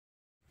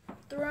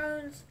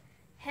Thrones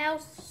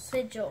house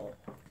sigil.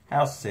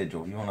 House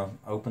sigil. You want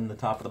to open the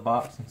top of the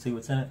box and see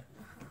what's in it?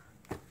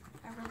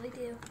 I really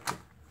do.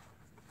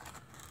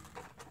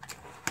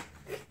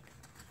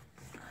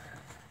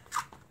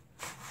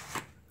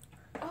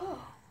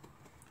 Oh.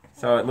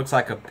 So it looks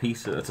like a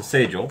piece of, it's a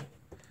sigil.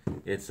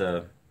 It's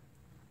a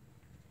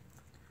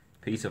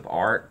piece of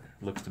art.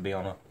 Looks to be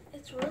on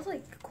it's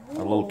really cool. a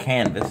little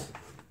canvas.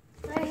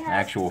 They have,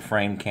 actual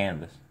framed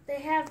canvas. They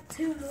have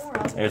 2 more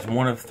of them. There's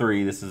one of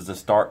 3. This is the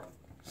Stark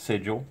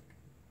sigil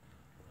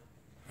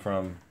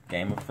from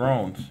Game of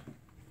Thrones.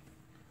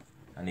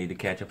 I need to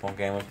catch up on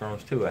Game of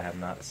Thrones too. I have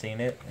not seen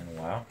it in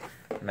a while.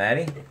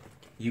 Maddie,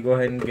 you go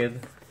ahead and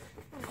give.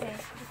 Okay.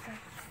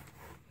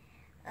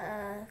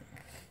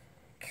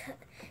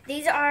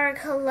 These are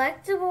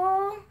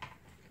collectible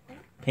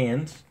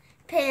Pins.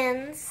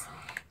 pins,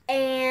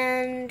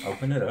 and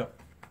Open it up.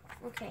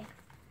 okay.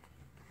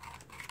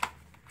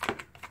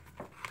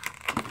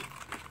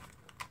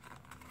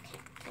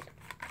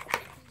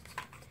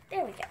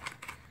 There we go.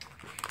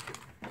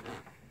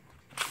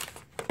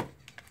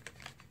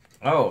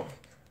 Oh.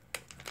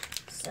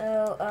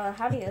 So,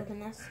 how do you open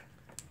this?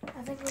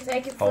 I think we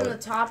take it from the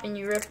top and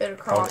you rip it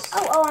across.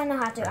 Oh, I know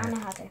how to. I know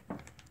how to.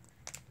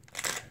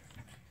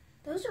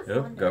 Those are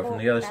Go, fun. go from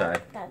the other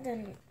side. That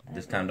didn't.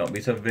 This time, don't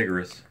be so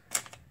vigorous.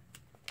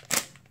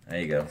 There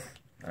you go.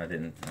 I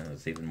didn't. It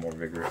was even more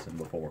vigorous than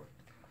before.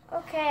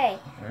 Okay.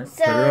 Right,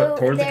 So put her up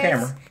towards the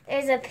camera.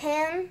 There's a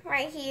pin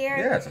right here.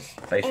 Yeah, it's a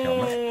face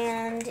helmet.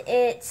 And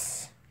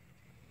it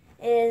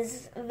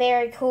is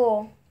very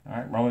cool. All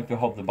right, Roman, if you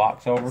hold the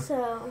box over.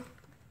 So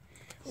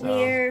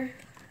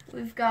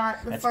we've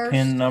got the That's first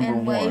pin number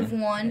and wave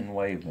 1. In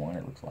wave 1,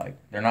 it looks like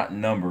they're not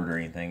numbered or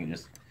anything. It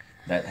just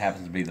that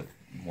happens to be the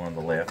one on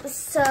the left.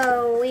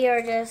 So we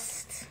are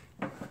just.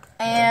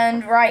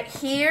 And right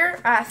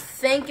here, I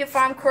think if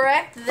I'm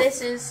correct,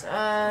 this is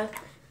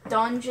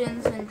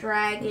Dungeons and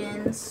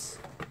Dragons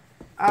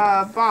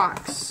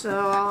box.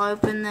 So I'll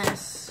open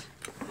this.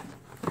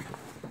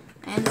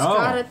 And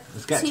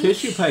it's got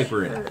tissue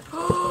paper in it.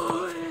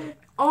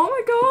 Oh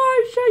my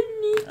gosh, I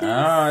need this.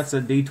 Oh, it's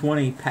a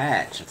D20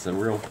 patch. It's a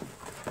real.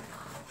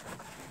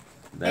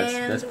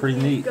 That's pretty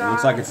neat. It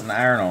looks like it's an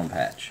iron-on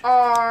patch.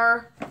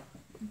 Our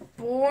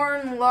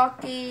Born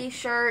Lucky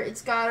shirt.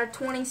 It's got a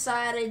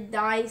 20-sided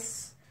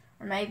dice,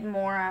 or maybe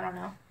more, I don't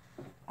know,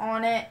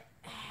 on it.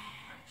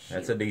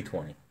 That's a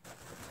D20.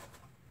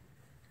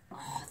 Oh,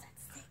 that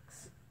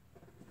stinks.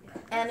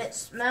 And it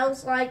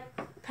smells like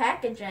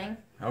packaging.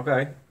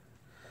 Okay.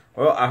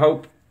 Well, I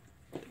hope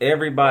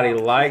everybody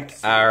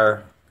liked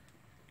our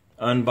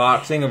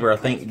unboxing of our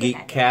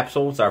ThinkGeek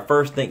capsule. It's our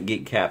first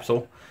ThinkGeek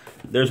capsule.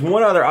 There's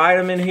one other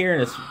item in here,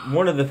 and it's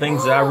one of the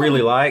things that I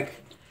really like.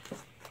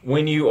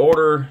 When you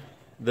order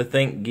the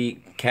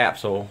ThinkGeek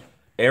capsule,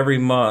 every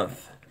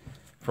month,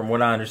 from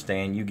what I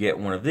understand, you get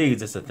one of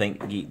these. It's a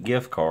ThinkGeek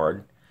gift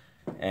card,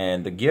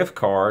 and the gift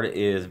card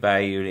is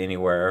valued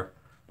anywhere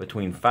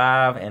between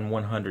 $5 and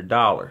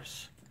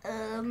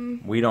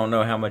 $100. We don't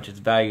know how much it's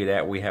valued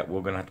at.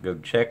 We're gonna have to go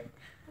check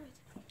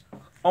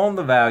on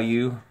the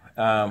value.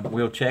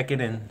 We'll check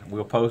it and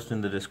we'll post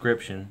in the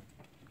description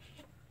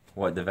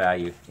what the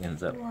value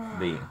ends up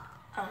being.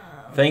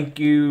 Thank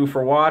you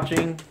for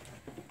watching.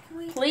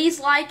 Please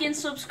like and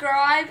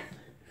subscribe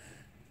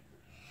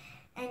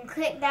And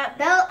click that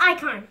bell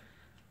icon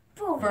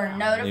for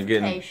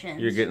notifications.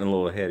 You're getting a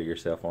little ahead of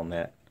yourself on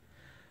that.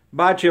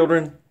 Bye,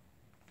 children.